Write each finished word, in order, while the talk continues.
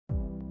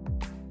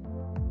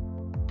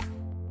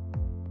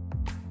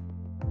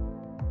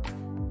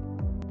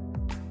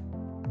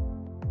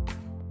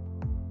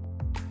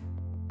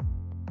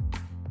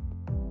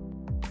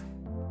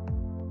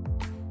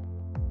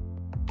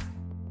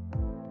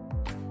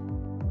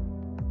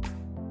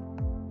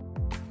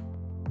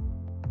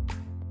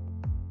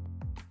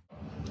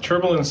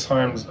turbulence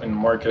times in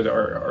market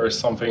are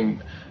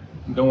something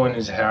no one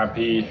is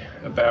happy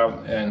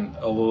about, and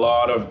a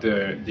lot of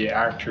the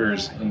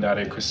actors in that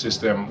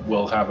ecosystem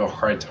will have a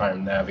hard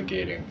time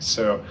navigating.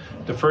 So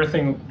the first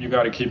thing you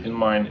got to keep in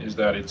mind is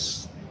that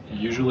it's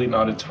usually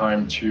not a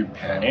time to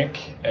panic,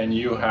 and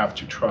you have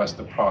to trust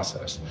the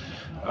process.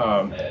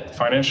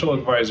 Financial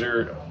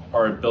advisors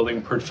are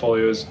building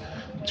portfolios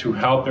to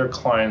help their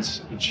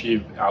clients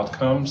achieve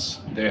outcomes.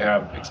 They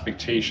have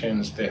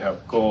expectations, they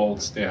have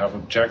goals, they have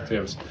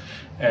objectives,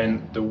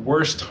 and the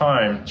worst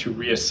time to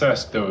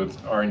reassess those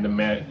are in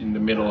the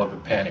middle of a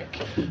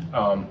panic.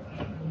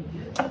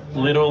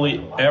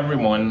 Literally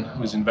everyone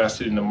who's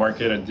invested in the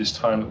market at this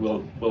time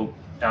will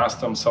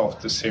ask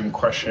themselves the same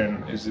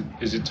question: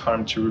 is it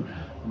time to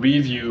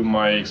review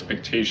my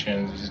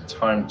expectations? Is it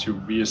time to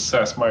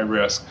reassess my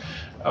risk?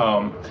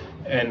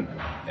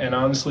 And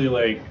honestly,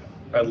 like,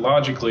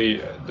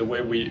 logically, the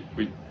way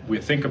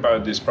we think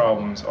about these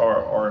problems,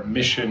 our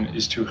mission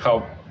is to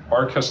help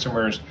our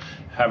customers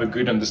have a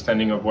good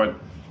understanding of what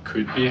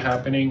could be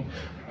happening.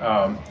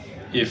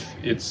 If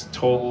it's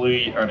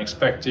totally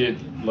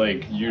unexpected,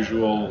 like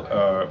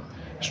usual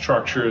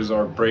structures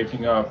are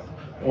breaking up,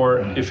 or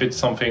if it's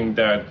something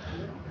that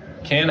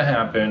can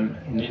happen,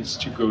 needs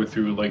to go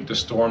through, like the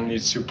storm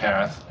needs to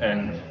pass,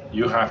 and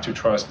you have to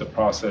trust the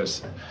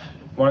process.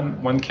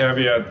 One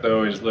caveat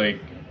though is, like,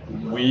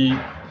 we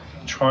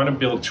trying to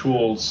build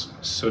tools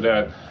so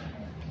that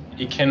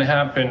it can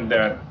happen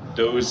that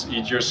those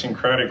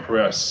idiosyncratic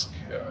risks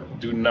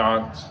do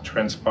not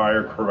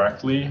transpire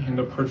correctly in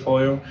the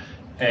portfolio,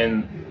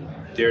 and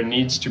there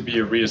needs to be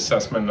a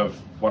reassessment of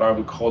what I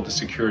would call the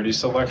security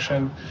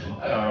selection.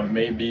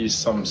 Maybe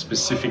some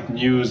specific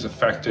news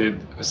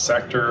affected a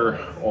sector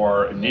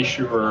or an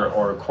issuer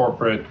or a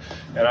corporate,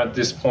 and at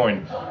this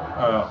point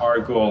our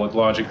goal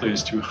logically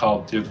is to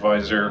help the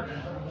advisor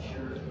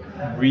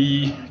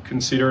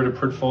reconsider the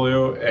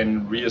portfolio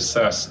and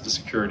reassess the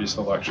security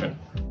selection.